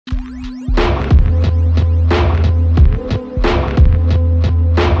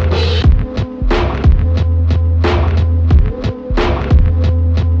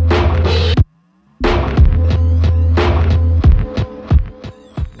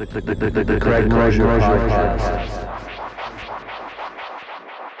The Craig Mosier Podcast.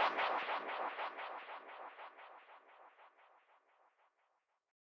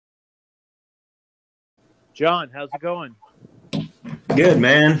 John, how's it going? Good,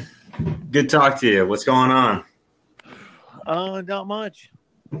 man. Good to talk to you. What's going on? Not much.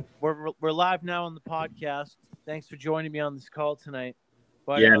 We're live now on the podcast. Thanks for joining me on this call tonight.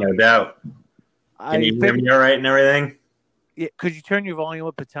 But, yeah, no doubt. Can you hear me all right and everything? Yeah, could you turn your volume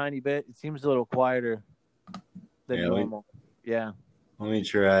up a tiny bit? It seems a little quieter than normal. Yeah. Let me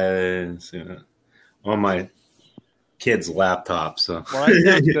try on my kid's laptop. So. Well, that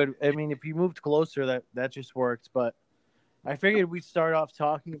sounds good. I mean, if you moved closer, that just works. But I figured we'd start off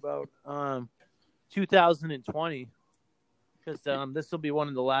talking about 2020 because this will be one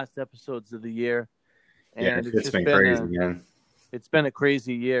of the last episodes of the year. And it's been crazy, man. It's been a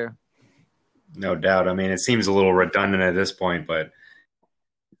crazy year. No doubt. I mean, it seems a little redundant at this point, but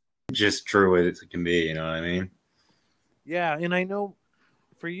just true as it can be. You know what I mean? Yeah, and I know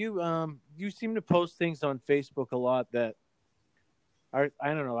for you, you seem to post things on Facebook a lot that are,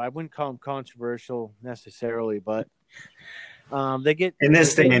 I don't know, I wouldn't call them controversial necessarily, but they get in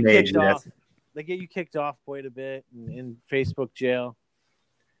this day and age, they get you kicked off quite a bit in Facebook jail.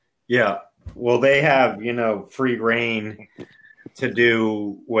 Yeah, well, they have free reign to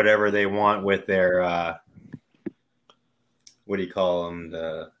do whatever they want with their what do you call them,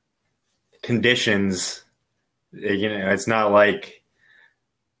 the conditions. It's not like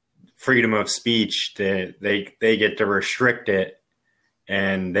freedom of speech. They get to restrict it,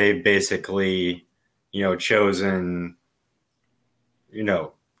 and they've basically chosen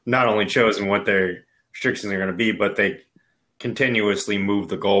not only chosen what their restrictions are going to be, but they continuously move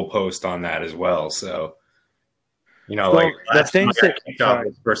the goalpost on that as well. So like last time I got kicked off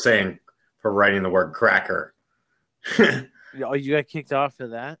for writing the word cracker. Oh, you got kicked off for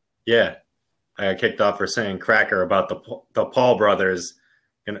that? Yeah, I got kicked off for saying cracker about the Paul brothers,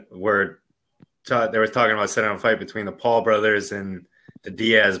 and they were talking about setting a fight between the Paul brothers and the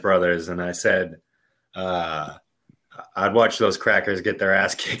Diaz brothers, and I said I'd watch those crackers get their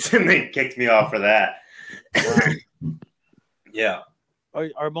ass kicked, and they kicked me off for that. Yeah.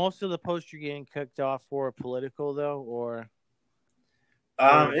 Are most of the posts you're getting kicked off for political though, or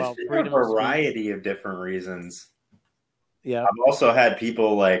it's been a variety of different reasons. Yeah, I've also had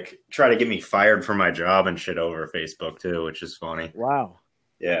people try to get me fired from my job and shit over Facebook too, which is funny. Wow.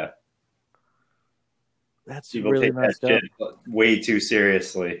 Yeah, that's people really take messed that up. Shit way too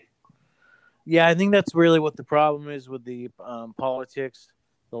seriously. Yeah, I think that's really what the problem is with the politics.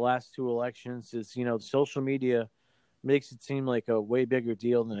 The last two elections is social media makes it seem like a way bigger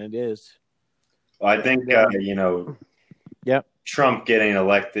deal than it is. Well, I think Yep. Trump getting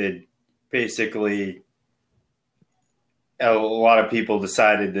elected, basically, a lot of people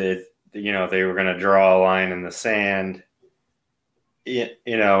decided that they were going to draw a line in the sand, and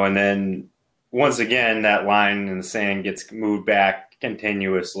then once again that line in the sand gets moved back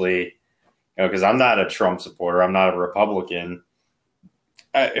continuously. Because I'm not a Trump supporter, I'm not a Republican.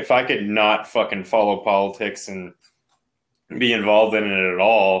 If I could not fucking follow politics and be involved in it at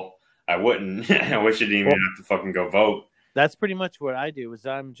all, I wouldn't. I wish I didn't even have to fucking go vote. That's pretty much what I do. Is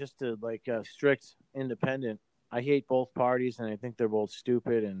I'm just a strict independent. I hate both parties, and I think they're both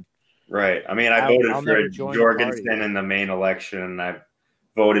stupid. And right. I mean, I voted for Jorgensen in the main election. I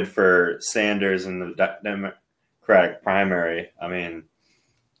voted for Sanders in the Democratic primary. I mean,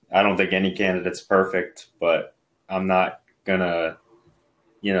 I don't think any candidate's perfect, but I'm not gonna,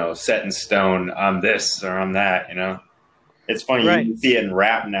 set in stone. I'm this or I'm that. It's funny. Right. You can see it in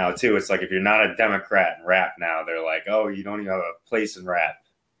rap now too. It's like if you're not a Democrat in rap now, they're like, "Oh, you don't even have a place in rap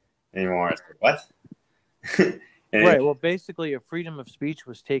anymore." It's like, what? Right. Well, basically, your freedom of speech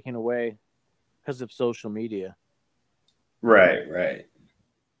was taken away because of social media. Right.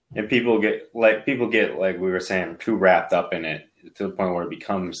 And people get like we were saying, too wrapped up in it to the point where it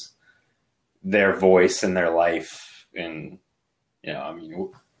becomes their voice and their life. And I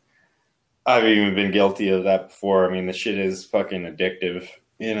mean, I've even been guilty of that before. I mean, the shit is fucking addictive.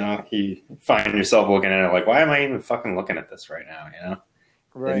 You find yourself looking at it like, why am I even fucking looking at this right now?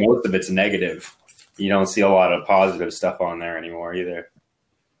 Right. And most of it's negative. You don't see a lot of positive stuff on there anymore either.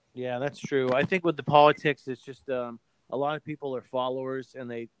 Yeah, that's true. I think with the politics, it's just a lot of people are followers, and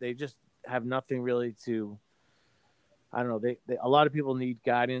they just have nothing really to. I don't know. A lot of people need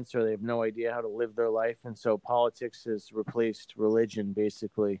guidance, or they have no idea how to live their life, and so politics has replaced religion,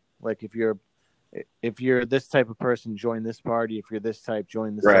 basically. Like if you're this type of person, join this party. If you're this type,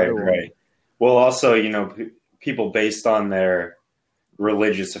 join this other one. Right. Well, also, people based on their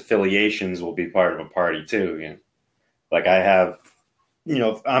religious affiliations will be part of a party too. Like I have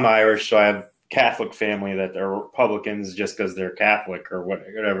I'm Irish, so I have Catholic family that are Republicans just because they're Catholic or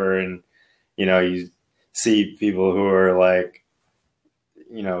whatever. And, you see people who are like,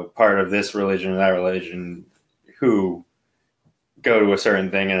 part of this religion or that religion who go to a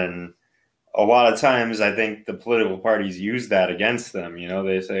certain thing. And a lot of times I think the political parties use that against them.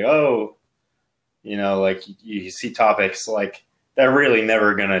 They say, oh, like you see topics like they're really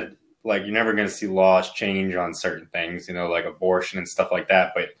never going to, like, you're never going to see laws change on certain things, like abortion and stuff like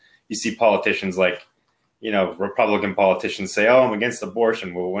that. But you see politicians like, Republican politicians say, oh, I'm against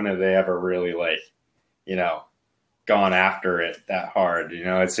abortion. Well, when have they ever really gone after it that hard?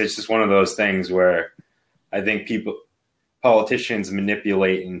 It's just one of those things where I think politicians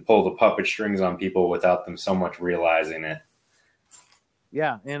manipulate and pull the puppet strings on people without them so much realizing it.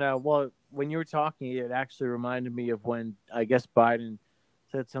 Yeah. And well, when you were talking, it actually reminded me of when I guess Biden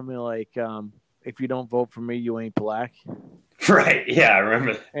said something like, if you don't vote for me, you ain't black. Right. Yeah, I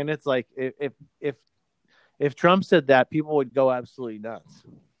remember. And it's like, if Trump said that, people would go absolutely nuts.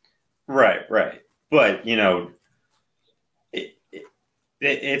 Right. But,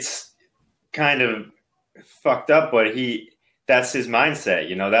 it's kind of fucked up, but that's his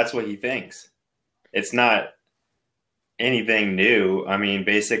mindset. That's what he thinks. It's not anything new. I mean,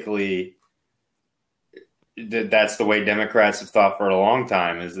 basically, that's the way Democrats have thought for a long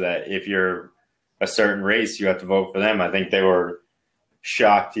time, is that if you're a certain race, you have to vote for them. I think they were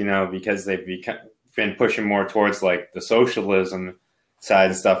shocked, because they've been pushing more towards like the socialism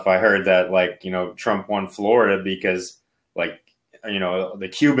side and stuff. I heard that Trump won Florida because the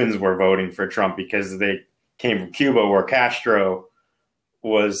Cubans were voting for Trump because they came from Cuba where Castro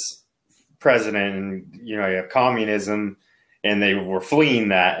was president, and, you have communism, and they were fleeing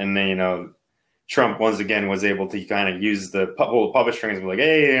that. And then, Trump once again was able to kind of use the puppet strings and be like,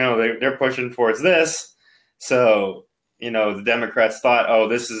 hey, they're pushing towards this. So, the Democrats thought, oh,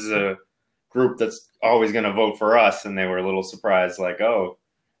 this is a group that's always going to vote for us. And they were a little surprised, like, oh,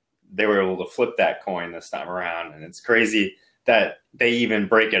 they were able to flip that coin this time around. And it's crazy that they even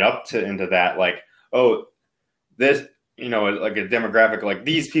break it up into that, like, oh, this, like a demographic, like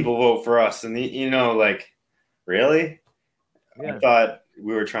these people vote for us. And, really? Yeah. I thought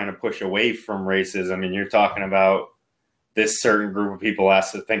we were trying to push away from racism. I mean, you're talking about this certain group of people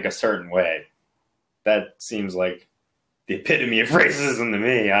has to think a certain way. That seems like the epitome of racism to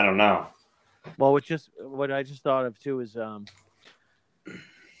me. I don't know. Well, what I just thought of too is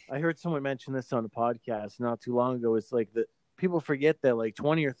I heard someone mention this on a podcast not too long ago. It's like that people forget that like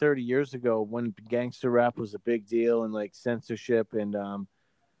 20 or 30 years ago, when gangster rap was a big deal and like censorship and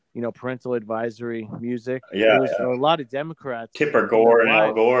parental advisory music. Yeah, there was a lot of Democrats, Tipper Gore and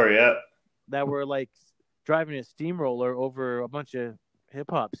Al Gore, yeah, that were like driving a steamroller over a bunch of hip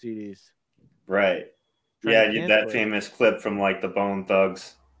hop CDs. Right. Yeah, that famous clip from like the Bone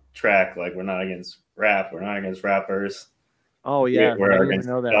Thugs track, like, we're not against rap, we're not against rappers. Oh yeah, we're against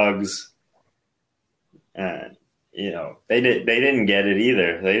thugs. And they didn't get it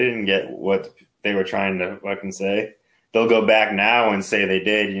either. They didn't get what they were trying to fucking say. They'll go back now and say they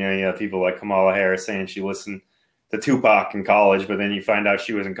did. You have people like Kamala Harris saying she listened to Tupac in college, but then you find out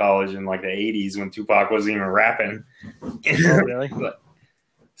she was in college in like the 80s when Tupac wasn't even rapping. Oh, really?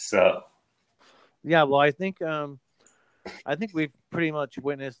 So. Yeah, well, I think we've pretty much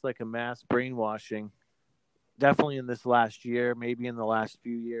witnessed like a mass brainwashing, definitely in this last year, maybe in the last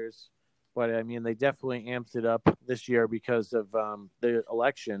few years. But I mean, they definitely amped it up this year because of the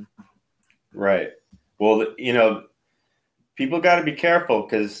election. Right. Well, people got to be careful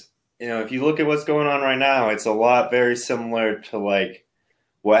because, if you look at what's going on right now, it's a lot very similar to like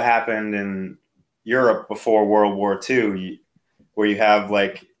what happened in Europe before World War II, where you have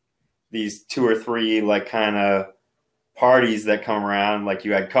like these two or three like kind of parties that come around. Like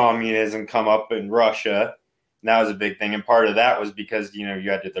you had communism come up in Russia, and that was a big thing. And part of that was because, you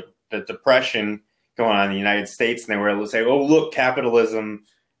had the Depression going on in the United States, and they were able to say, oh, look, capitalism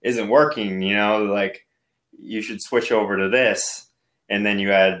isn't working, like you should switch over to this. And then you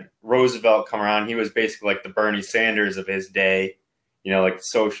had Roosevelt come around. He was basically like the Bernie Sanders of his day, like the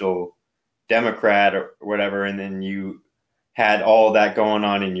social democrat or whatever. And then you had all that going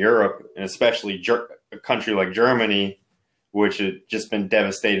on in Europe, and especially a country like Germany, which had just been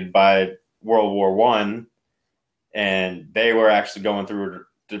devastated by World War I. And they were actually going through a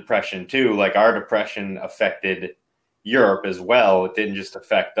depression too. Like our depression affected Europe as well. It didn't just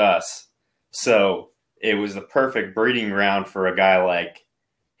affect us. So it was the perfect breeding ground for a guy like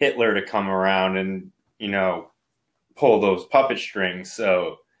Hitler to come around and, pull those puppet strings.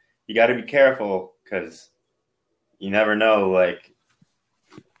 So you got to be careful because you never know, like,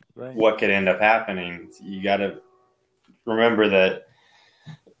 what could end up happening. You got to remember that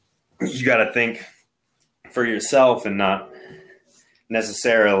you got to think for yourself and not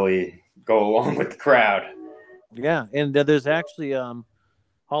necessarily go along with the crowd. Yeah, and there's actually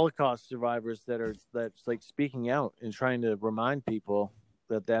Holocaust survivors that's like speaking out and trying to remind people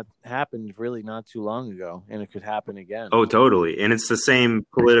that happened really not too long ago, and it could happen again. Oh, totally. And it's the same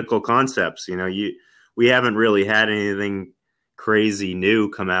political concepts. We haven't really had anything crazy new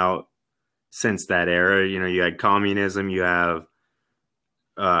come out since that era. You had communism, you have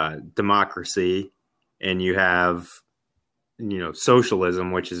democracy, and you have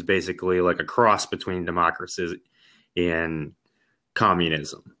socialism, which is basically like a cross between democracy and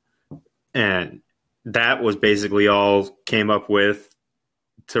communism. And that was basically all came up with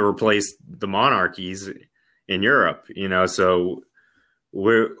to replace the monarchies in Europe, so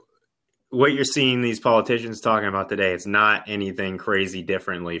what you're seeing these politicians talking about today, it's not anything crazy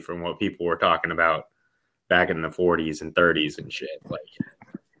differently from what people were talking about back in the 40s and 30s and shit.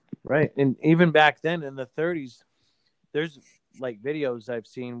 Right. And even back then in the 30s, there's like videos I've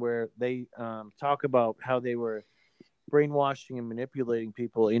seen where they talk about how they were brainwashing and manipulating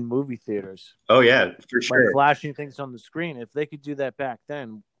people in movie theaters. Oh yeah, for sure. By flashing things on the screen. If they could do that back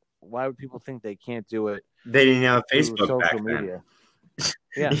then, why would people think they can't do it? They didn't have Facebook back then.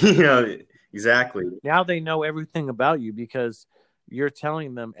 Yeah. Exactly. Now they know everything about you because you're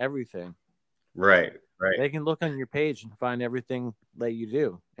telling them everything. Right. They can look on your page and find everything that you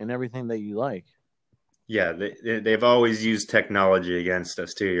do and everything that you like. Yeah, they've always used technology against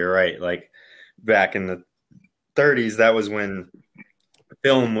us too. You're right. Like back in the 30s, that was when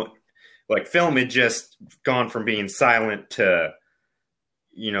film had just gone from being silent to,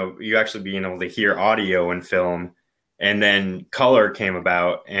 you actually being able to hear audio in film, and then color came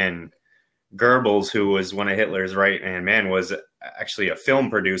about, and Goebbels, who was one of Hitler's right-hand man, was actually a film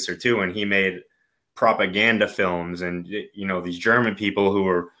producer too, and he made propaganda films, and these German people who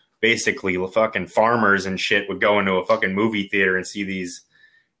were basically fucking farmers and shit would go into a fucking movie theater and see these,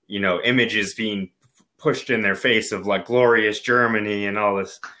 images being pushed in their face of like glorious Germany and all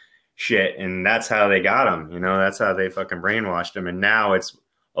this shit. And that's how they got them, that's how they fucking brainwashed them. And now it's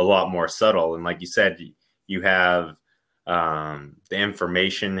a lot more subtle. And like you said, you have the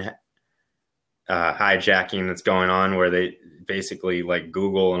information hijacking that's going on, where they basically, like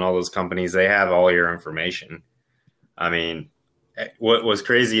Google and all those companies, they have all your information. I mean, what was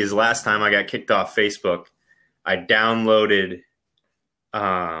crazy is last time I got kicked off Facebook, I downloaded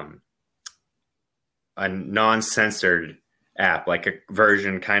a non-censored app, like a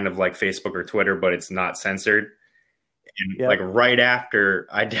version kind of like Facebook or Twitter, but it's not censored. And like right after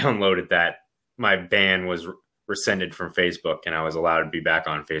I downloaded that, my ban was rescinded from Facebook and I was allowed to be back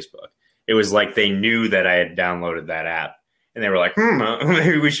on Facebook. It was like they knew that I had downloaded that app and they were like,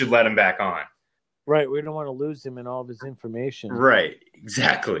 maybe we should let him back on. Right. We don't want to lose him and all of his information. Right.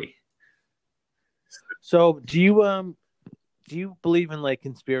 Exactly. So do you believe in like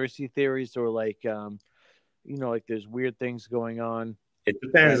conspiracy theories, or like, like there's weird things going on? It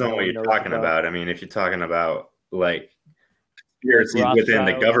depends on what you're talking about. I mean, if you're talking about like conspiracies within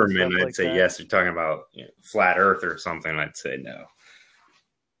the government, I'd say yes. You're talking about flat Earth or something, I'd say no.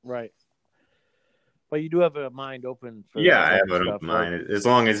 Right. But you do have a mind open for I have an open mind, as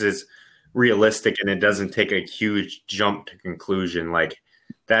long as it's realistic and it doesn't take a huge jump to conclusion. Like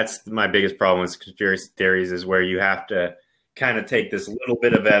that's my biggest problem with conspiracy theories, is where you have to kind of take this little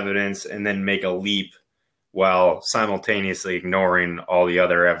bit of evidence and then make a leap while simultaneously ignoring all the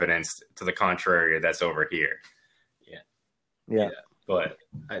other evidence to the contrary that's over here. Yeah. But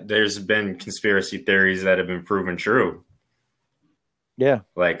there's been conspiracy theories that have been proven true. Yeah.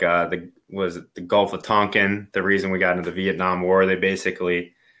 Like the Gulf of Tonkin, the reason we got into the Vietnam War, they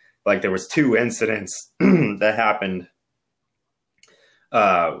basically, like there was 2 incidents that happened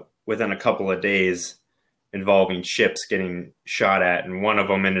within a couple of days involving ships getting shot at, and one of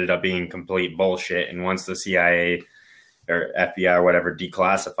them ended up being complete bullshit. And once the CIA or FBI or whatever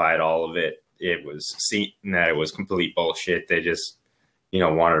declassified all of it, it was seen that it was complete bullshit. They just,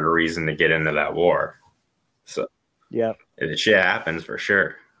 wanted a reason to get into that war. So yeah, the shit happens for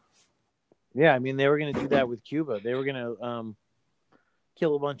sure. Yeah, I mean, they were going to do that with Cuba. They were going to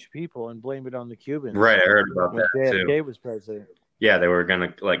kill a bunch of people and blame it on the Cubans. Right, I heard about that too. JFK was president. Yeah, they were going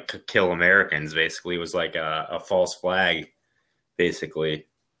to like kill Americans, basically. It was like a false flag, basically.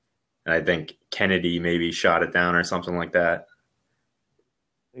 And I think Kennedy maybe shot it down or something like that.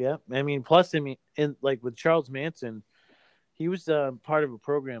 Yeah, I mean, plus, like with Charles Manson, he was part of a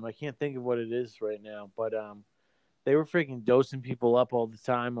program. I can't think of what it is right now, but they were freaking dosing people up all the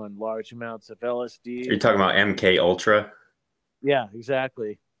time on large amounts of LSD. You're talking about MK Ultra? Yeah,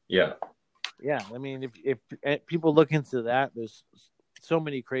 exactly. Yeah. Yeah, I mean, if people look into that, there's so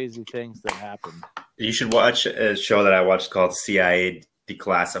many crazy things that happen. You should watch a show that I watched called CIA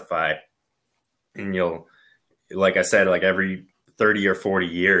Declassified, and you'll, like I said, like every 30 or 40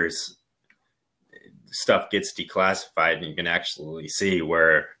 years, stuff gets declassified, and you can actually see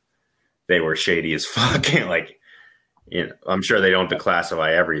where they were shady as fuck. Like, you know, I'm sure they don't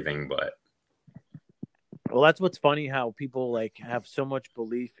declassify everything, but. Well, that's what's funny, how people like have so much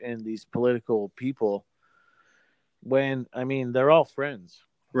belief in these political people when, I mean, they're all friends.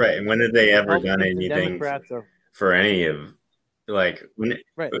 Right. And when have they ever done anything for any of, like,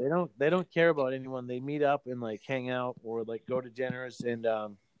 right? They don't care about anyone. They meet up and like hang out or like go to dinners and I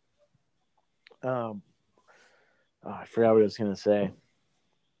forgot what I was gonna say.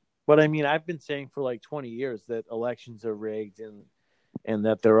 But I mean, I've been saying for like 20 years that elections are rigged and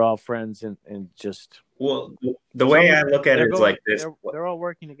that they're all friends and just. Well, the way I look at it is like this. They're all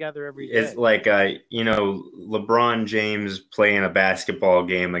working together every day. It's like, you know, LeBron James playing a basketball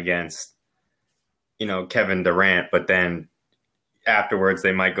game against, you know, Kevin Durant, but then afterwards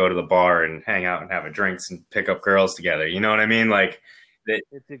they might go to the bar and hang out and have a drinks and pick up girls together. You know what I mean? Like,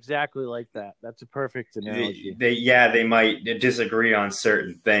 it's exactly like that. That's a perfect analogy. They might disagree on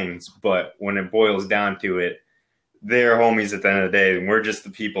certain things, but when it boils down to it, they're homies at the end of the day, and we're just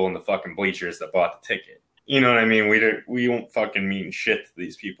the people in the fucking bleachers that bought the ticket. You know what I mean? We don't fucking mean shit to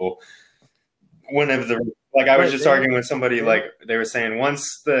these people. I was just arguing with somebody, like they were saying,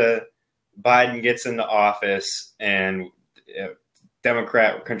 once the Biden gets into office and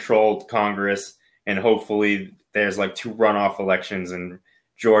Democrat-controlled Congress, and hopefully there's like 2 runoff elections in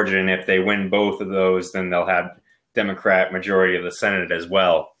Georgia, and if they win both of those, then they'll have Democrat majority of the Senate as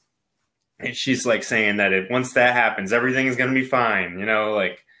well. And she's like saying that once that happens, everything is going to be fine. You know,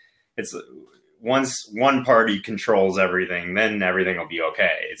 like it's once one party controls everything, then everything will be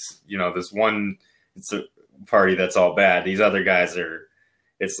okay. It's, you know, it's a party that's all bad. These other guys are,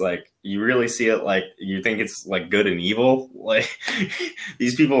 it's like, you really see it like, you think it's like good and evil. Like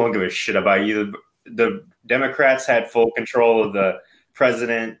these people don't give a shit about you. The Democrats had full control of the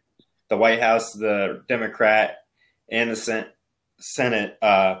president, the White House, the Democrat, and the Senate,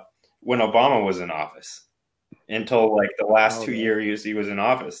 when Obama was in office. Until like the last 2 years he was in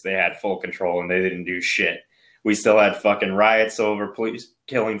office, they had full control and they didn't do shit. We still had fucking riots over police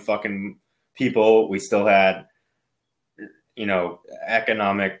killing fucking people. We still had, you know,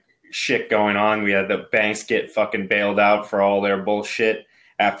 economic shit going on. We had the banks get fucking bailed out for all their bullshit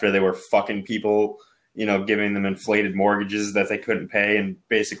after they were fucking people, you know, giving them inflated mortgages that they couldn't pay and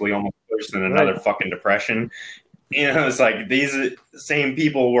basically almost pushed in another fucking depression. You know, it's like these same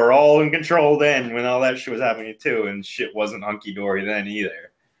people were all in control then when all that shit was happening too, and shit wasn't hunky-dory then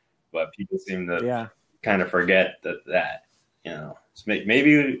either. But people seem to kind of forget that, you know,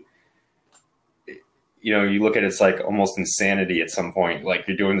 maybe, you know, you look at it's like almost insanity at some point. Like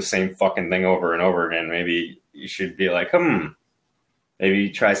you're doing the same fucking thing over and over again. Maybe you should be like, maybe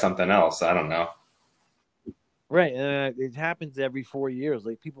try something else. I don't know. Right. It happens every 4 years.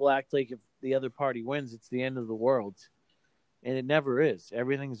 Like people act like if the other party wins, it's the end of the world. And it never is.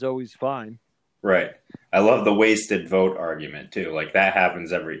 Everything's always fine. Right. I love the wasted vote argument too. Like that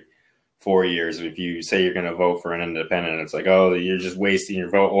happens every 4 years. If you say you're going to vote for an independent, it's like, oh, you're just wasting your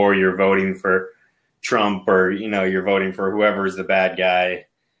vote, or you're voting for Trump, or, you know, you're voting for whoever's the bad guy.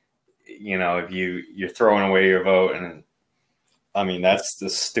 You know, if you're throwing away your vote. And I mean, that's the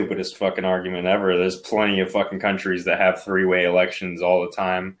stupidest fucking argument ever. There's plenty of fucking countries that have 3-way elections all the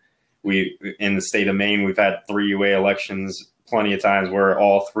time. In the state of Maine, we've had 3-way elections plenty of times where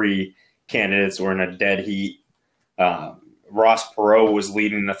all 3 candidates were in a dead heat. Ross Perot was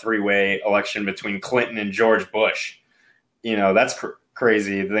leading the 3-way election between Clinton and George Bush. You know, that's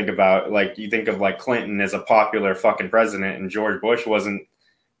crazy to think about. Like, you think of like Clinton as a popular fucking president, and George Bush wasn't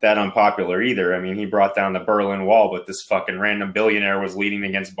that unpopular either. I mean, he brought down the Berlin Wall, but this fucking random billionaire was leading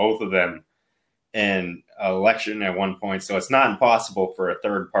against both of them in an election at one point. So it's not impossible for a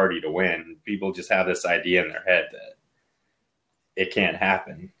third party to win. People just have this idea in their head that it can't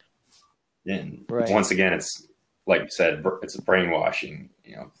happen. And once again, it's like you said, it's a brainwashing.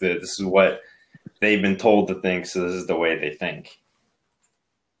 You know, this is what they've been told to think, so this is the way they think.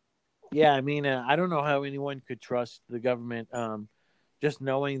 Yeah, I mean, I don't know how anyone could trust the government. Just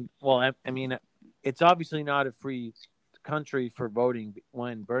knowing, well, I mean, it's obviously not a free country for voting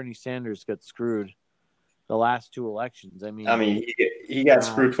when Bernie Sanders got screwed the last 2 elections. I mean, he got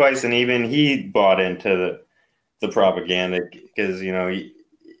screwed twice, and even he bought into the propaganda because, you know,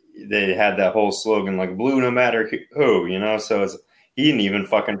 they had that whole slogan like "blue no matter who," you know. So he didn't even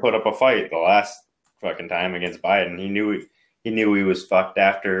fucking put up a fight the last fucking time against Biden. He knew he was fucked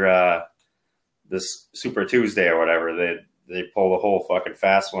after this Super Tuesday or whatever. The they pull the whole fucking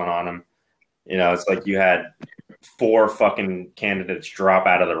fast one on him. You know, it's like you had 4 fucking candidates drop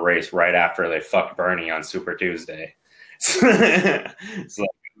out of the race right after they fucked Bernie on Super Tuesday. It's like,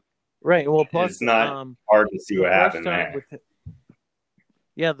 right. Well, plus it's not hard to see what happened there.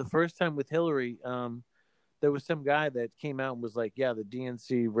 The first time with Hillary, there was some guy that came out and was like, yeah, the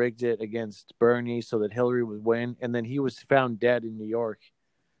DNC rigged it against Bernie so that Hillary would win. And then he was found dead in New York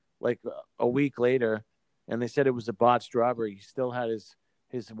like a week later. And they said it was a botched robbery. He still had his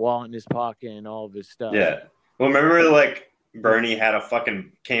wallet in his pocket and all of his stuff. Yeah. Well, remember, like, Bernie had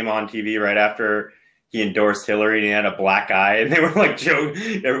came on TV right after he endorsed Hillary and he had a black eye, and they were like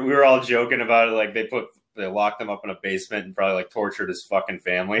we were all joking about it. Like, they locked him up in a basement and probably like tortured his fucking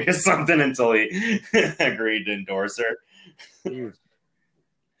family or something until he agreed to endorse her.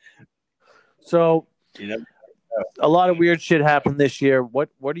 So, a lot of weird shit happened this year. What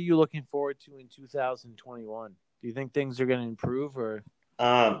are you looking forward to in 2021? Do you think things are going to improve or?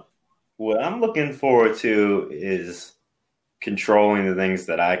 What I'm looking forward to is controlling the things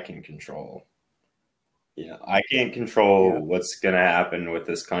that I can control. I can't control what's going to happen with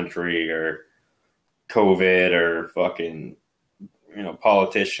this country or COVID or fucking,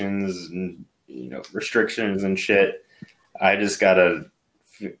 politicians and, restrictions and shit. I just got to,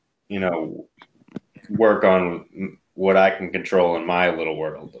 work on what I can control in my little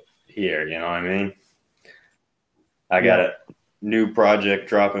world here. You know what I mean? I got a new project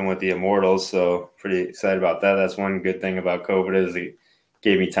dropping with the Immortals, so pretty excited about that. That's one good thing about COVID is it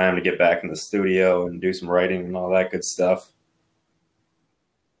gave me time to get back in the studio and do some writing and all that good stuff.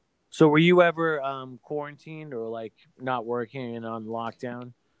 So were you ever quarantined or like not working and on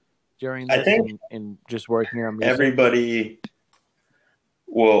lockdown during this? I think and just working on music? Everybody.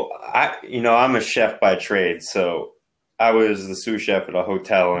 Well, I'm a chef by trade, so I was the sous chef at a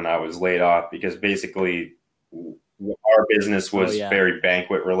hotel and I was laid off because basically our business was very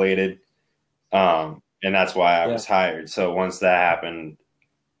banquet related. And that's why I was hired. So once that happened,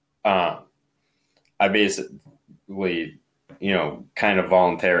 I basically, kind of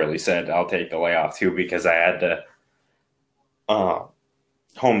voluntarily said, I'll take the layoff too, because I had to,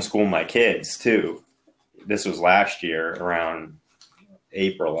 homeschool my kids too. This was last year around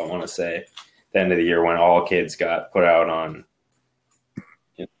April, I want to say, the end of the year when all kids got put out on.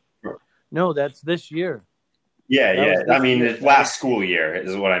 No, that's this year. Yeah. I mean, it's last school year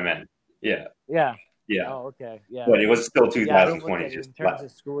is what I meant. Yeah. Yeah. Yeah. Oh, okay. Yeah. But it was still 2020, just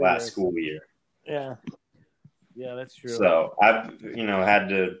last school year. Yeah. Yeah, that's true. So I've, had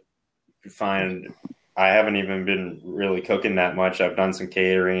to find. I haven't even been really cooking that much. I've done some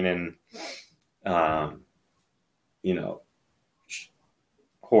catering and,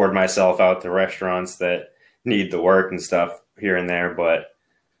 hoard myself out to restaurants that need the work and stuff here and there. But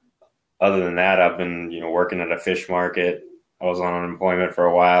other than that, I've been, working at a fish market. I was on unemployment for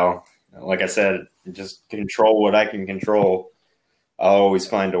a while. Like I said, just control what I can control. I'll always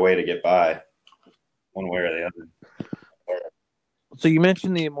find a way to get by one way or the other. So you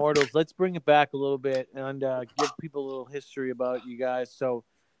mentioned the Immortals. Let's bring it back a little bit and give people a little history about you guys. So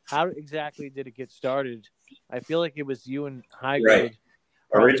how exactly did it get started? I feel like it was you and High Grade. Right.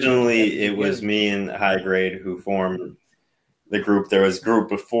 Originally, it was me and High Grade who formed the group. There was a group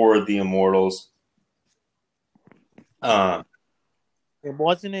before the Immortals. It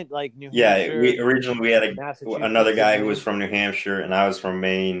wasn't it like New Hampshire? Yeah, we had another guy who was from New Hampshire, and I was from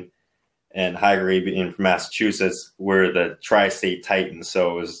Maine, and High Grade being from Massachusetts. We're the Tri-State Titans,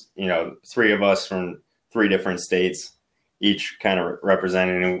 so it was 3 of us from 3 different states, each kind of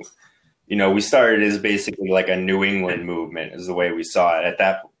representing. We started as basically like a New England movement is the way we saw it. At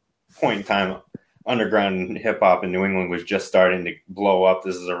that point in time, underground hip hop in New England was just starting to blow up.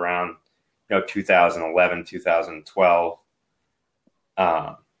 This is around 2011, 2012.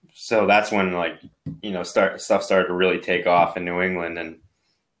 So that's when stuff started to really take off in New England, and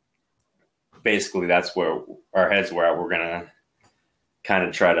basically that's where our heads were at. We're gonna kind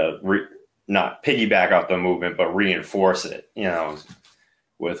of try to not piggyback off the movement, but reinforce it,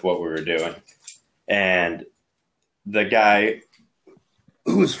 with what we were doing. And the guy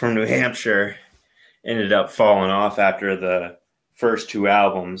who was from New Hampshire ended up falling off after the first 2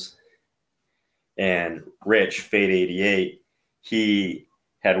 albums. And Rich, Fate 88, he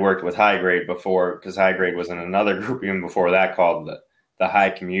had worked with High Grade before, because High Grade was in another group even before that called the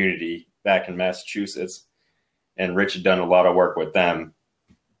High Community back in Massachusetts. And Rich had done a lot of work with them.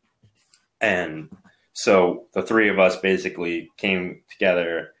 And so the 3 of us basically came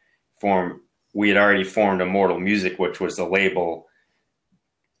together, we had already formed Immortal Music, which was the label,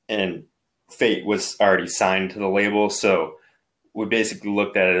 and Fate was already signed to the label. So we basically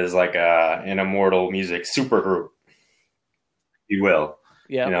looked at it as like an Immortal Music supergroup. You Will.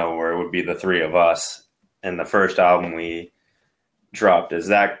 Yeah. You know, where it would be the three of us. And the first album we dropped as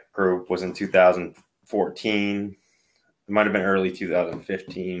that group was in 2014. It might have been early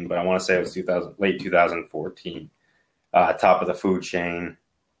 2015, but I want to say it was late 2014. Top of the Food Chain.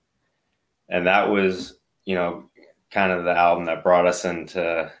 And that was, you know, kind of the album that brought us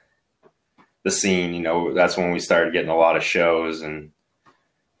into the scene. You know, that's when we started getting a lot of shows and,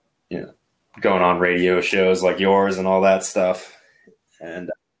 you know, going on radio shows like yours and all that stuff. And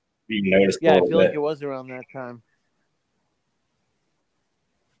being noticed. Yeah, I feel like it was around that time.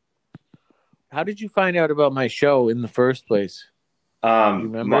 How did you find out about my show in the first place? You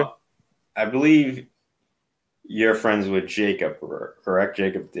remember? I believe you're friends with Jacob, correct?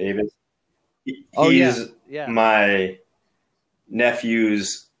 Jacob Davis. He's my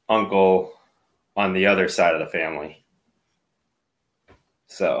nephew's uncle on the other side of the family.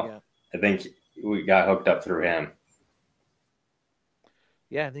 So I think we got hooked up through him.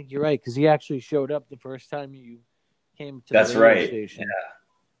 Yeah, I think you're right, because he actually showed up the first time you came to That's the radio right. station.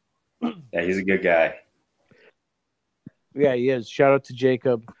 Yeah, he's a good guy. Yeah, he is. Shout out to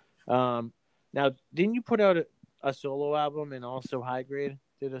Jacob. Now, didn't you put out a solo album and also High Grade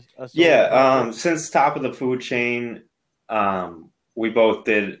did a solo album? Since Top of the Food Chain, we both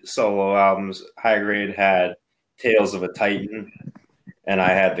did solo albums. High Grade had Tales of a Titan, and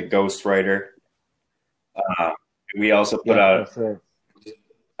I had The Ghostwriter. We also put out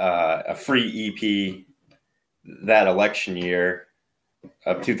a free EP that election year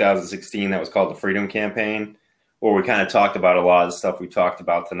of 2016 that was called the Freedom Campaign, where we kind of talked about a lot of the stuff we talked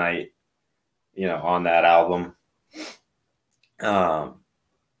about tonight, you know, on that album.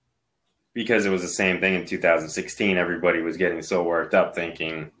 Because it was the same thing in 2016. Everybody was getting so worked up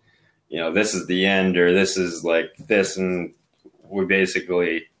thinking, you know, this is the end or this is like this. And we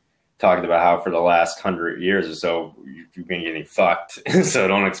basically talked about how for the last 100 years or so, you've been getting fucked. So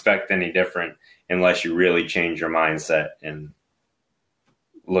don't expect any different unless you really change your mindset and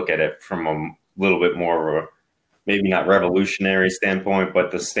look at it from a little bit more of a, maybe not revolutionary standpoint,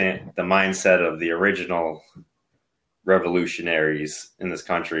 but the mindset of the original revolutionaries in this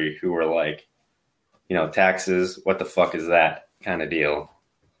country who were like, you know, taxes, what the fuck is that kind of deal?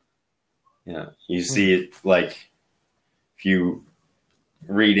 You know, you see it like if you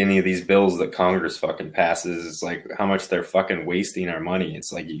read any of these bills that Congress fucking passes, it's like how much they're fucking wasting our money.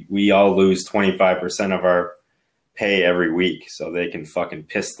 It's like we all lose 25% of our pay every week so they can fucking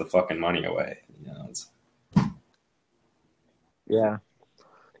piss the fucking money away. You know, yeah.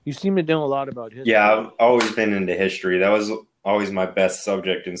 You seem to know a lot about history. Yeah, I've always been into history. That was always my best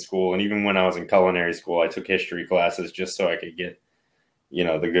subject in school. And even when I was in culinary school, I took history classes just so I could get, you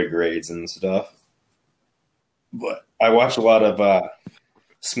know, the good grades and stuff. But I watched a lot of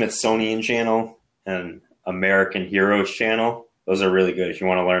Smithsonian Channel and American Heroes Channel. Those are really good if you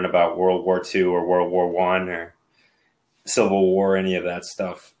want to learn about World War II or World War I or Civil War, any of that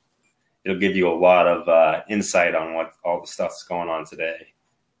stuff. It'll give you a lot of insight on what all the stuff's going on today,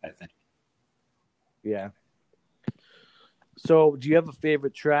 I think. Yeah. So, do you have a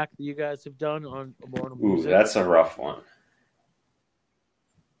favorite track that you guys have done on Immortal Music? Ooh, that's a rough one.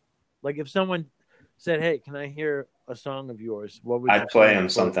 Like, if someone said, "Hey, can I hear a song of yours?" What would I'd play them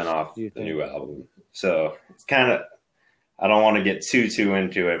something off the new album. So it's kind of, I don't want to get too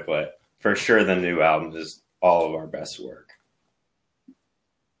into it, but for sure the new album is all of our best work.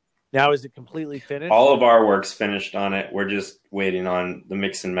 Now, is it completely finished? All of our work's finished on it. We're just waiting on the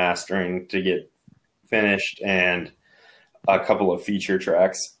mix and mastering to get finished and a couple of feature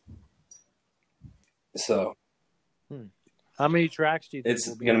tracks. So, how many tracks do you think?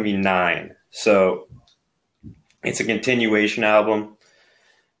 It's going to be 9. So, it's a continuation album.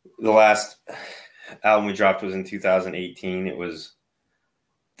 The last album we dropped was in 2018. It was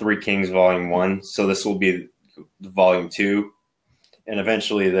Three Kings Volume 1. So, this will be Volume 2. And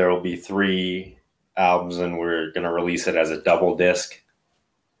eventually there will be 3 albums, and we're going to release it as a double disc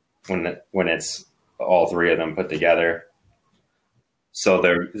when it's all 3 of them put together. So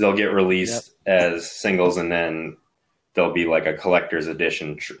they'll get released as singles, and then there'll be like a collector's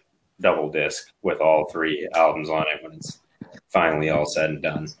edition double disc with all 3 albums on it when it's finally all said and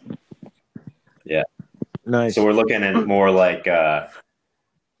done. Yeah. Nice. So we're looking at more like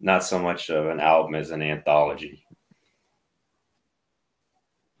not so much of an album as an anthology.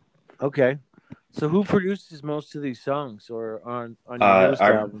 Okay. So who produces most of these songs or on your newest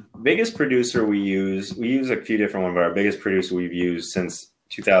album? Biggest producer we use a few different ones, but our biggest producer we've used since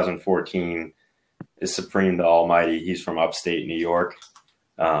 2014 is Supreme the Almighty. He's from upstate New York.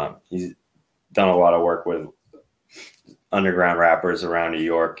 He's done a lot of work with underground rappers around New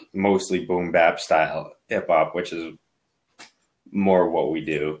York, mostly boom bap style hip hop, which is more what we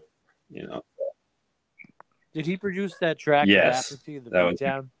do, you know. Did he produce that track? Yes, with Apathy, the that was.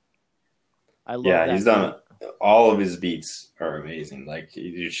 Beatdown? I love Yeah, that. he's done all of his beats are amazing. Like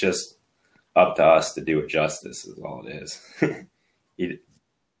it's just up to us to do it justice. Is all it is.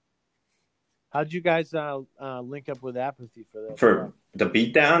 How'd you guys link up with Apathy for that? For the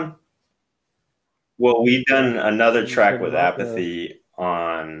Beatdown? Well, we've done another track with Apathy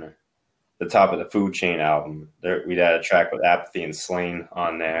on the Top of the Food Chain album. We had a track with Apathy and Slain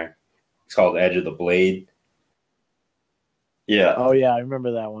on there. It's called Edge of the Blade. Yeah. Oh yeah, I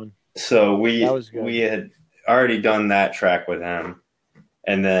remember that one. So we had already done that track with him,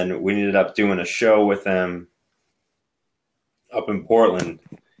 and then we ended up doing a show with him up in Portland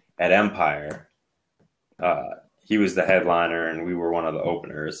at Empire. He was the headliner, and we were one of the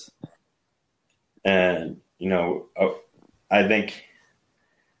openers. And I think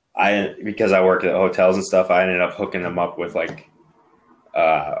because I worked at hotels and stuff, I ended up hooking him up with like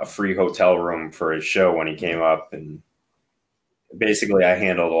a free hotel room for his show when he came up, and basically I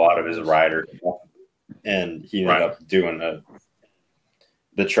handled a lot of his rider stuff, and he ended up doing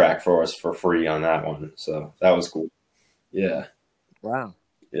the track for us for free on that one. So that was cool. Yeah. Wow.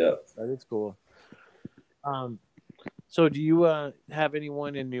 Yeah. That is cool. So do you have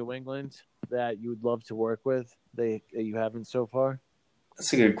anyone in New England that you would love to work with that you haven't so far?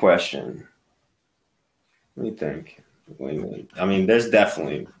 That's a good question. Let me think. New England. I mean, there's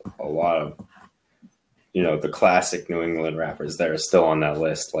definitely a lot of, the classic New England rappers that are still on that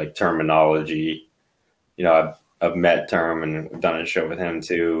list, like Terminology. I've met Term and done a show with him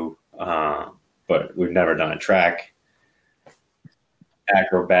too, but we've never done a track.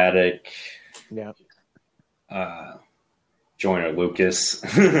 Acrobatic. Yeah. Joyner Lucas.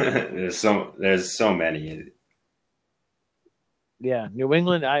 there's so many. Yeah, New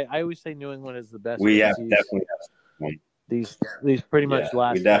England. I always say New England is the best. We definitely have some. These pretty much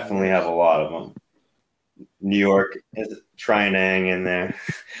last. We definitely have a lot of them. New York is trying to hang in there,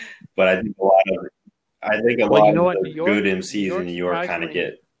 but I think a lot of the good MCs in New York kind of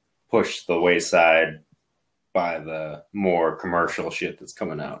get pushed the wayside by the more commercial shit that's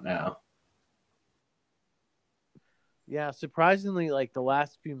coming out now. Yeah, surprisingly, like the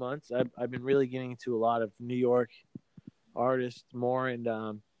last few months, I've been really getting into a lot of New York artists more,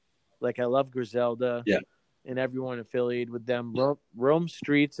 and like I love Griselda, and everyone affiliated with them. Rome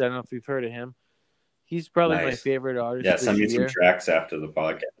Streets, I don't know if you've heard of him. He's probably my favorite artist. Yeah, send me some tracks after the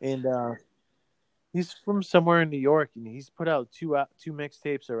podcast. And he's from somewhere in New York, and he's put out two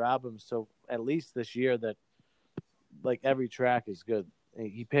mixtapes or albums. So at least this year, that like every track is good.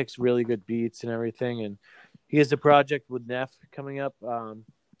 He picks really good beats and everything, and he has a project with Neff coming up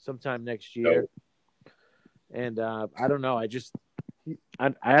sometime next year. And I don't know. I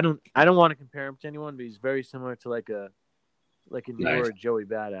don't want to compare him to anyone, but he's very similar to like a newer Joey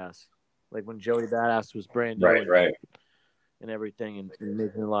Badass. Like when Joey Badass was brand new, and everything, and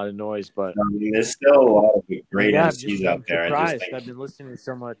making a lot of noise. But there's still a lot of great MCs out there. I've been listening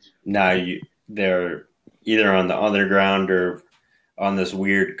so much. Now they're either on the underground or on this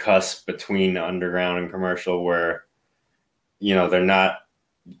weird cusp between underground and commercial, where they're not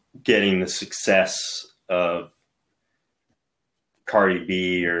getting the success of Cardi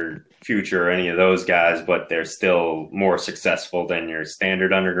B or Future or any of those guys, but they're still more successful than your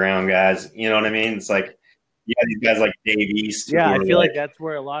standard underground guys. You know what I mean? It's like, these guys like Dave East. Yeah, I feel like that's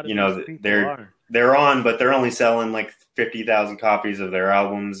where a lot of these people are. They're on, but they're only selling like 50,000 copies of their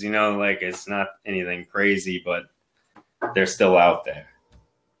albums. Like it's not anything crazy, but they're still out there.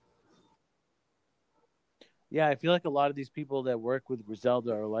 Yeah, I feel like a lot of these people that work with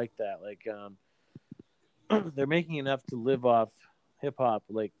Griselda are like that. Like, they're making enough to live off hip hop,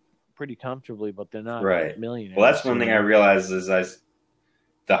 like pretty comfortably, but they're not millionaires. Well, that's one thing I realized is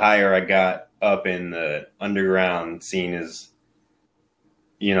the higher I got up in the underground scene is,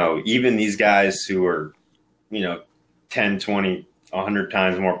 even these guys who are, 10, 20, 100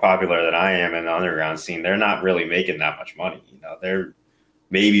 times more popular than I am in the underground scene, they're not really making that much money. They're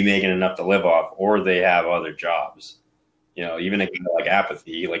maybe making enough to live off, or they have other jobs. Even a guy like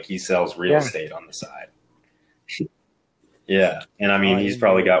Apathy, like he sells real estate on the side. Yeah. And I mean, he's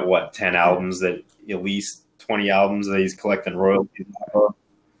probably got 10 albums that at least 20 albums that he's collecting royalties off of.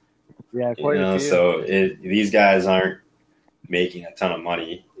 Yeah, quite a few. So these guys aren't making a ton of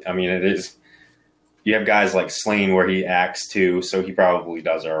money. I mean, it is. You have guys like Slain where he acts too, so he probably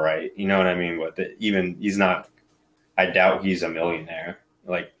does all right. You know what I mean? But he's not. I doubt he's a millionaire.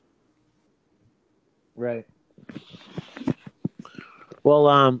 Like, right.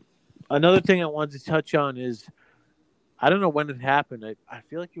 Well, another thing I wanted to touch on is, I don't know when it happened. I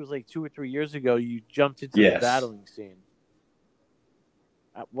feel like it was like 2 or 3 years ago. You jumped into the battling scene.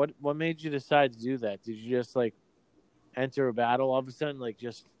 what made you decide to do that? Did you just like enter a battle all of a sudden, like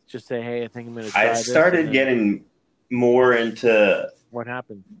just say, hey, I think I'm going to try this? I started getting more into what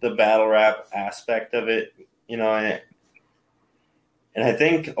happened, the battle rap aspect of it, you know, and I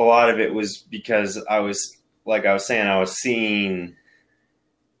think a lot of it was because I was seeing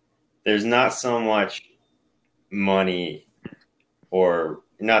there's not so much money, or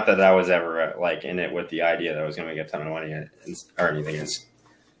not that I was ever like in it with the idea that I was going to make a ton of money or anything. It's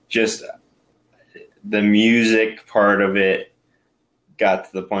just the music part of it got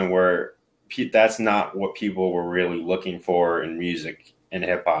to the point where that's not what people were really looking for in music and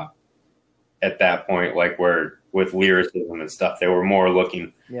hip hop at that point. Like where with lyricism and stuff, they were more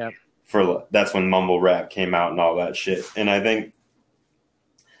looking for. That's when mumble rap came out and all that shit. And I think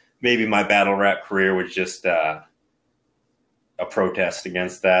maybe my battle rap career was just a protest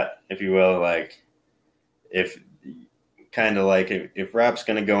against that, if you will. Like if rap's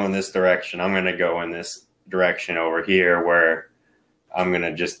going to go in this direction, I'm going to go in this direction over here where I'm going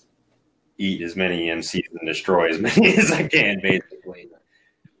to just eat as many MCs and destroy as many as I can, basically.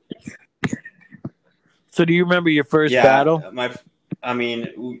 So do you remember your first battle?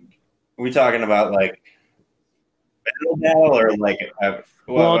 We talking about like battle or like it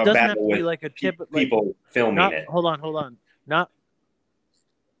doesn't have to be like a people filming it. Hold on.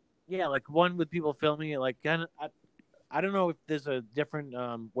 Like one with people filming it. Like I don't know if there's a different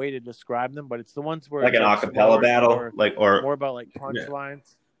way to describe them, but it's the ones where like an acapella battle, or more about like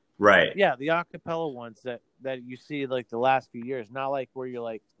punchlines. Right. Yeah, the acapella ones that you see like the last few years, not like where you're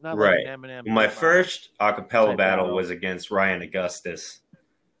like not right. like Eminem. My first acapella battle was against Ryan Augustus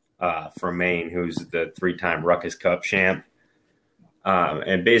from Maine, who's the 3-time Ruckus Cup champ.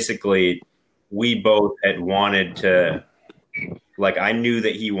 And basically, we both had wanted to. Like, I knew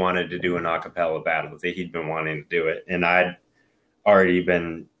that he wanted to do an acapella battle, that he'd been wanting to do it. And I'd already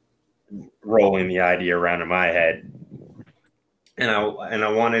been rolling the idea around in my head. And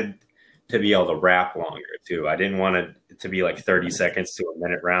I wanted to be able to rap longer, too. I didn't want it to be like 30 seconds to a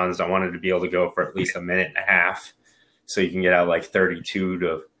minute rounds. I wanted to be able to go for at least a minute and a half so you can get out like 32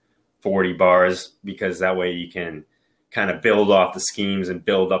 to 40 bars, because that way you can kind of build off the schemes and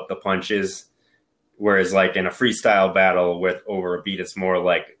build up the punches. Whereas like in a freestyle battle with over a beat, it's more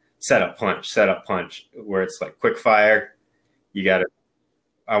like set up punch, where it's like quick fire. I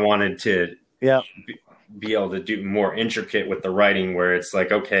wanted to be able to do more intricate with the writing, where it's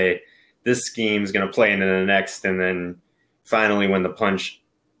like, okay, this scheme is going to play into the next. And then finally when the punch,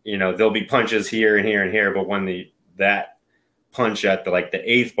 there'll be punches here and here and here. But when that punch at the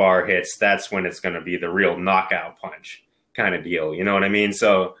 8th bar hits, that's when it's going to be the real knockout punch kind of deal. You know what I mean?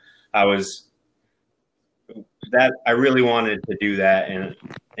 So I really wanted to do that,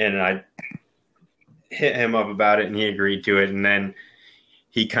 and I hit him up about it, and he agreed to it. And then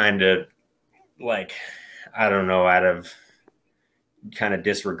he kind of I don't know, out of kind of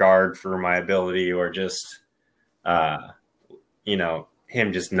disregard for my ability, or just him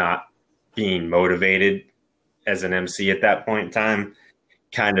just not being motivated as an MC at that point in time,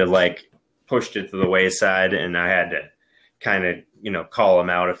 kind of pushed it to the wayside, and I had to kind of call him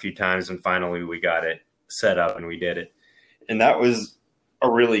out a few times, and finally we got it set up and we did it. And that was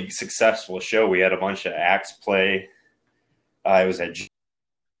a really successful show. We had a bunch of acts play. I was at a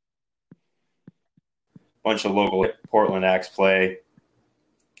bunch of local Portland acts play,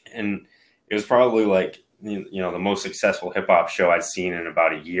 and it was probably the most successful hip hop show I'd seen in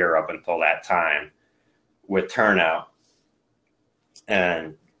about a year up until that time, with turnout.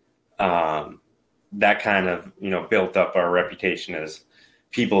 And that kind of built up our reputation as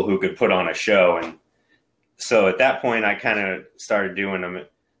people who could put on a show. And so at that point, I kind of started doing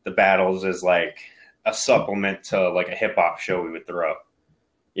the battles as like a supplement to like a hip hop show we would throw,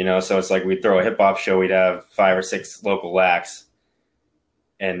 so it's like we'd throw a hip hop show. We'd have 5 or 6 local acts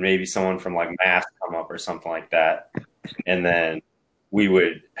and maybe someone from like Mass come up or something like that. And then we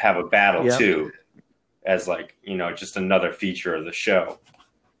would have a battle too, as just another feature of the show.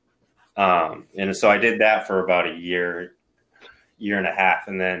 And so I did that for about a year and a half.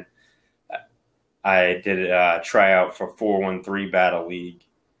 And then I did a tryout for 413 Battle League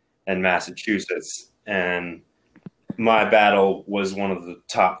in Massachusetts, and my battle was one of the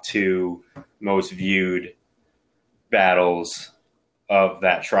top 2 most viewed battles of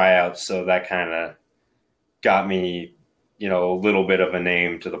that tryout. So that kind of got me, a little bit of a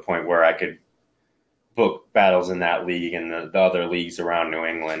name, to the point where I could book battles in that league and the other leagues around New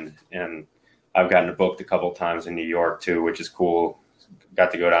England. And I've gotten booked a couple times in New York too, which is cool.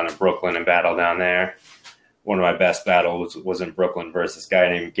 Got to go down to Brooklyn and battle down there. One of my best battles was in Brooklyn versus a guy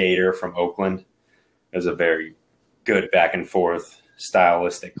named Gator from Oakland. It was a very good back and forth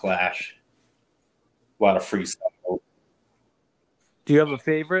stylistic clash. A lot of freestyle. Do you have a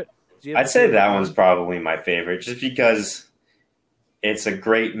favorite? I'd say that one's probably my favorite, just because it's a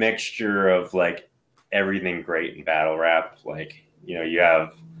great mixture of like everything great in battle rap. Like, you know, you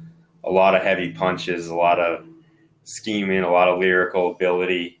have a lot of heavy punches, a lot of scheming, a lot of lyrical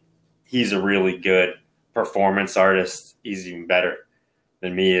ability. He's a really good performance artist. He's even better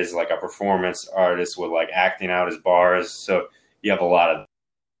than me as like a performance artist with like acting out his bars. So you have I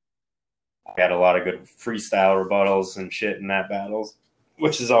had a lot of good freestyle rebuttals and shit in that battles,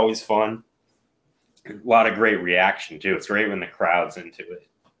 which is always fun. A lot of great reaction too. It's great when the crowd's into it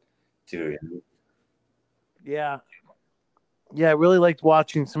too. Yeah. Yeah, I really liked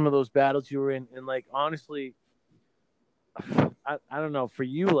watching some of those battles you were in, and like honestly, I don't know, for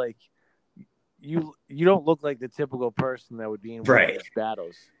you, like you don't look like the typical person that would be in one of these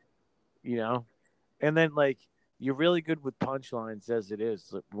battles, you know? And then like you're really good with punchlines as it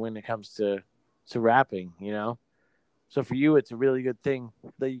is when it comes to rapping, you know? So for you it's a really good thing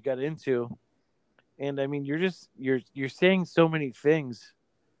that you got into. And I mean, you're saying so many things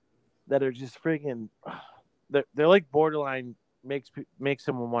that are just freaking they're like borderline makes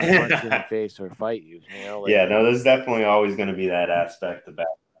someone want to punch you in the face or fight you, you know? Like, yeah, no, there's definitely always going to be that aspect of that.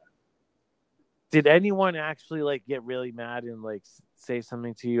 Did anyone actually like get really mad and like say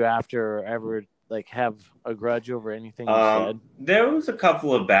something to you after, or ever like have a grudge over anything you said? There was a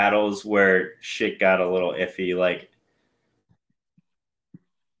couple of battles where shit got a little iffy, like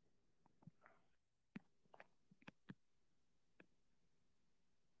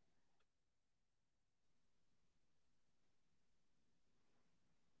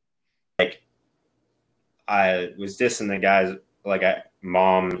I was dissing the guys, like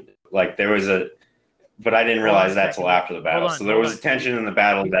mom, like there was but I didn't realize that till after the battle. So there was tension in the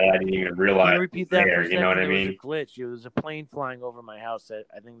battle that I didn't even realize. Can you repeat that there, you know what I mean? There was a glitch. There was a plane flying over my house.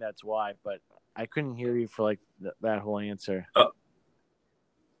 I think that's why, but I couldn't hear you for like that whole answer.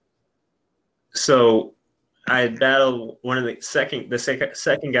 So I battled one of the second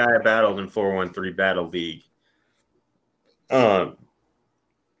guy I battled in 413 Battle League.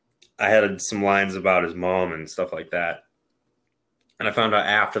 I had some lines about his mom and stuff like that. And I found out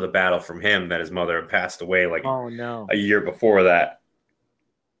after the battle from him that his mother had passed away like a year before that.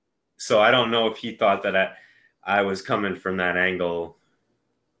 So I don't know if he thought that I was coming from that angle,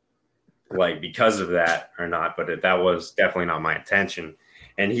 like because of that or not, but that was definitely not my intention.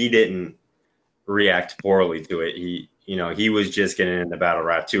 And he didn't react poorly to it. He was just getting into battle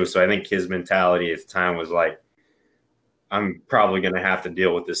rap too. So I think his mentality at the time was like, I'm probably going to have to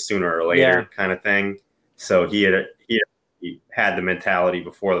deal with this sooner or later kind of thing. So he had the mentality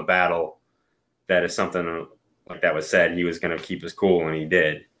before the battle that if something like that was said, he was going to keep his cool, and he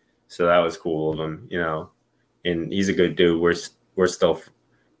did. So that was cool of him, you know, and he's a good dude. We're still,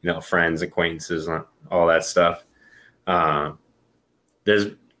 you know, friends, acquaintances, all that stuff.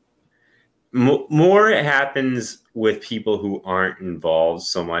 There's more happens with people who aren't involved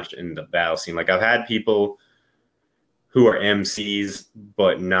so much in the battle scene. Like I've had people who are MCs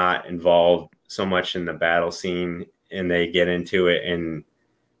but not involved so much in the battle scene, and they get into it and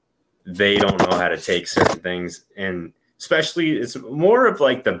they don't know how to take certain things. And especially it's more of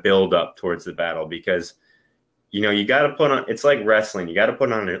like the build up towards the battle, because, you know, you got to put on, it's like wrestling. You got to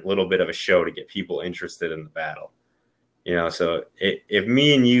put on a little bit of a show to get people interested in the battle, you know? So if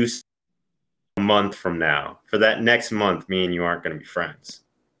me and you a month from now, for that next month, me and you aren't going to be friends,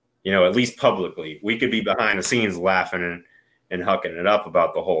 you know, at least publicly. We could be behind the scenes laughing and hucking it up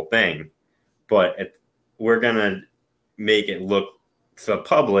about the whole thing, but we're going to make it look to the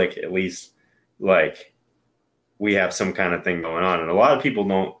public, at least, like we have some kind of thing going on. And a lot of people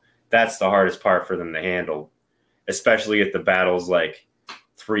don't, that's the hardest part for them to handle, especially if the battle's like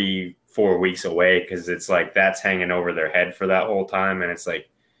 3-4 weeks away, because it's like that's hanging over their head for that whole time. And it's like,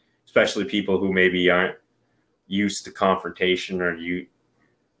 especially people who maybe aren't used to confrontation or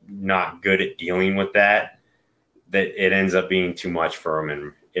not good at dealing with that it ends up being too much for them,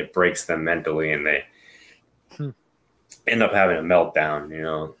 and it breaks them mentally, and they end up having a meltdown, you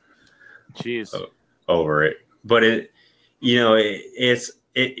know, over it. But it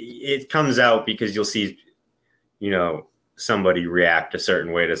comes out because you'll see, you know, somebody react a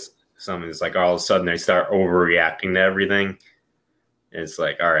certain way to something. It's like all of a sudden they start overreacting to everything. And it's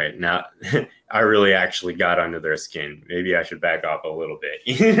like, all right, now I really actually got under their skin. Maybe I should back off a little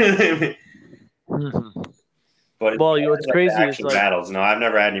bit. But what's crazy is like battles. No, I've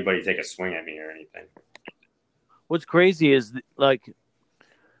never had anybody take a swing at me or anything. What's crazy is like,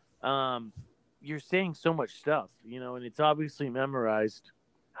 you're saying so much stuff, you know, and it's obviously memorized.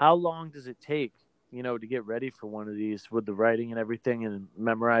 How long does it take to get ready for one of these with the writing and everything and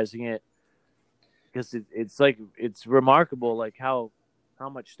memorizing it, because it's remarkable, like how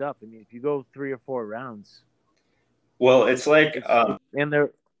much stuff. I mean, if you go 3 or 4 rounds, well, it's like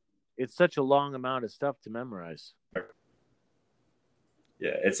it's such a long amount of stuff to memorize.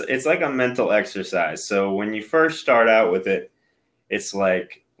 Yeah, it's like a mental exercise. So when you first start out with it, it's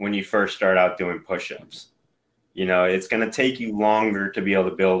like when you first start out doing push-ups. It's going to take you longer to be able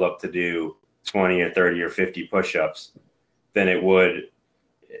to build up to do 20 or 30 or 50 push-ups than it would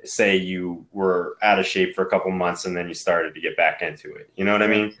say you were out of shape for a couple months and then you started to get back into it. You know what I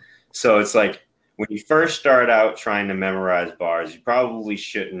mean? So it's like when you first start out trying to memorize bars, you probably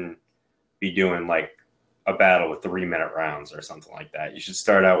shouldn't be doing like a battle with 3-minute rounds or something like that. You should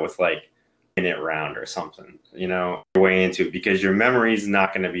start out with like a minute round or something, your way into it, because your memory is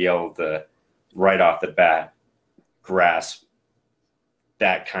not going to be able to right off the bat grasp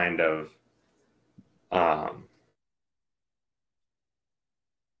that kind of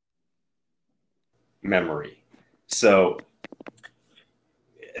memory. So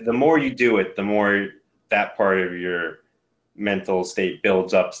the more you do it, the more that part of your mental state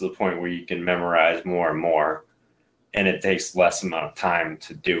builds up to the point where you can memorize more and more, and it takes less amount of time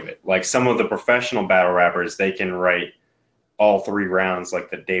to do it. Like some of the professional battle rappers, they can write all 3 rounds like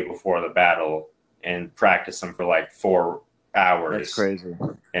the day before the battle and practice them for like 4 hours. That's crazy.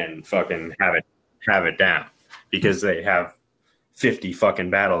 And fucking have it down because they have 50 fucking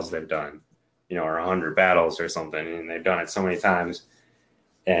battles they've done, or 100 battles or something, and they've done it so many times.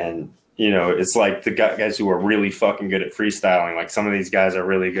 And it's like the guys who are really fucking good at freestyling. Like some of these guys are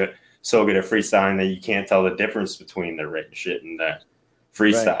really good, so good at freestyling that you can't tell the difference between the written shit and the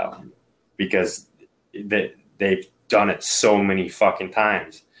freestyle, right? Because they've done it so many fucking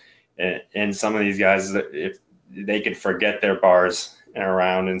times. And some of these guys, if they could forget their bars in a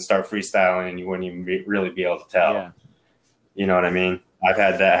round and start freestyling, and you wouldn't even really be able to tell. Yeah. You know what I mean? I've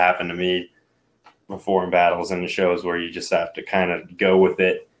had that happen to me before in battles and the shows where you just have to kind of go with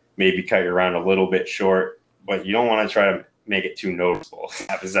it, maybe cut your round a little bit short, but you don't want to try to make it too noticeable,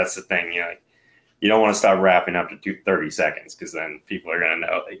 because that's the thing. You don't want to stop rapping up to 30 seconds, because then people are going to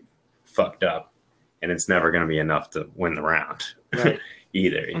know they fucked up, and it's never going to be enough to win the round, right?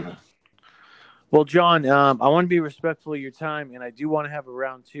 Either. Well, John, I want to be respectful of your time, and I do want to have a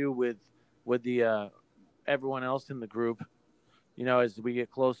round 2 with the everyone else in the group, as we get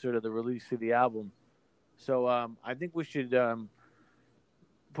closer to the release of the album. So I think we should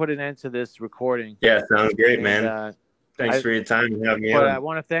put an end to this recording. Yeah, sounds great, man. Thanks for your time and having me on. I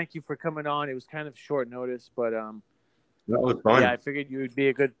want to thank you for coming on. It was kind of short notice, but that was fun. Yeah, I figured you'd be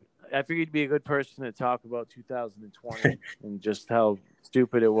a good person to talk about 2020 and just how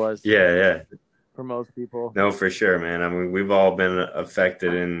stupid it was. Yeah. For most people. No, for sure, man. I mean, we've all been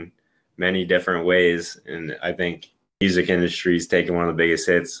affected in many different ways, and I think music industry's taking one of the biggest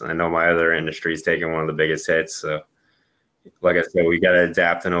hits. I know my other industry's taking one of the biggest hits. So, like I said, we got to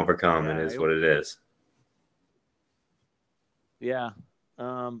adapt and overcome. It is what it is. Yeah.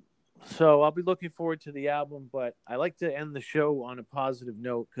 So I'll be looking forward to the album, but I like to end the show on a positive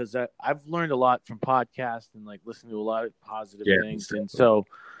note, because I've learned a lot from podcasts and like listening to a lot of positive things. Exactly. And so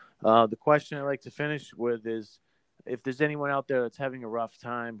the question I like to finish with is, if there's anyone out there that's having a rough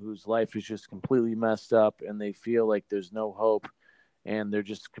time, whose life is just completely messed up and they feel like there's no hope and they're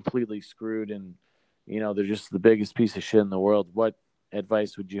just completely screwed and, they're just the biggest piece of shit in the world, what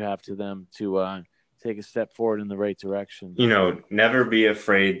advice would you have to them to take a step forward in the right direction? Never be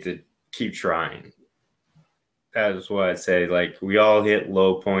afraid to keep trying. That is what I'd say. Like, we all hit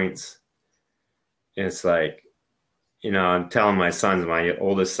low points. And it's like, I'm telling my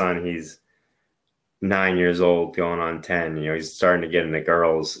oldest son, he's 9 years old, going on 10. He's starting to get into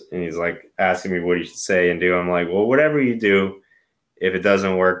girls, and he's like asking me what he should say and do. I'm like, well, whatever you do, if it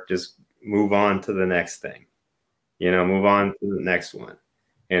doesn't work, just move on to the next thing. Move on to the next one.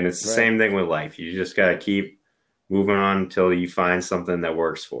 And it's the same thing with life. You just got to keep moving on until you find something that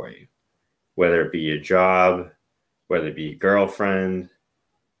works for you, whether it be your job, whether it be a girlfriend,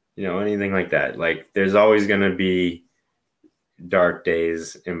 anything like that. Like, there's always going to be dark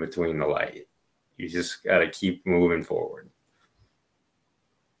days in between the light. You just got to keep moving forward.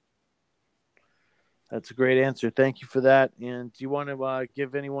 That's a great answer. Thank you for that. And do you want to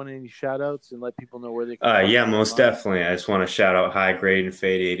give anyone any shout outs and let people know where they can Yeah, most definitely. I just want to shout out High Grade and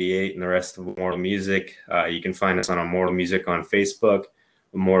Fade 88 and the rest of Immortal Music. You can find us on Immortal Music on Facebook,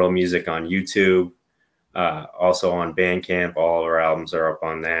 Immortal Music on YouTube, also on Bandcamp. All of our albums are up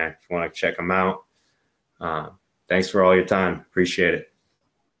on there if you want to check them out. Thanks for all your time. Appreciate it.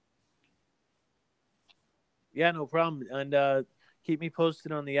 Yeah, no problem. And keep me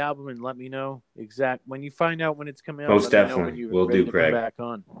posted on the album and let me know when you find out when it's coming out. Most let definitely, me know when you're we'll ready do, to Craig. come back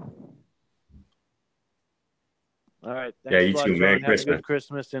on. All right. Yeah, you too. Merry Have Christmas. a good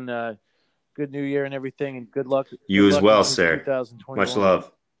Christmas and good New Year and everything, and good luck. You good as luck well, in sir. 2021. Much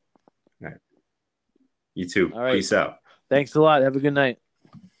love. All right. You too. All right. Peace out. Thanks a lot. Have a good night.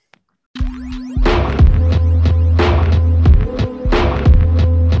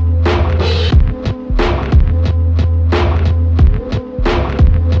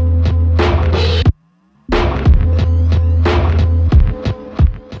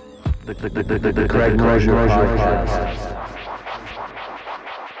 The Craig Crozier Podcast.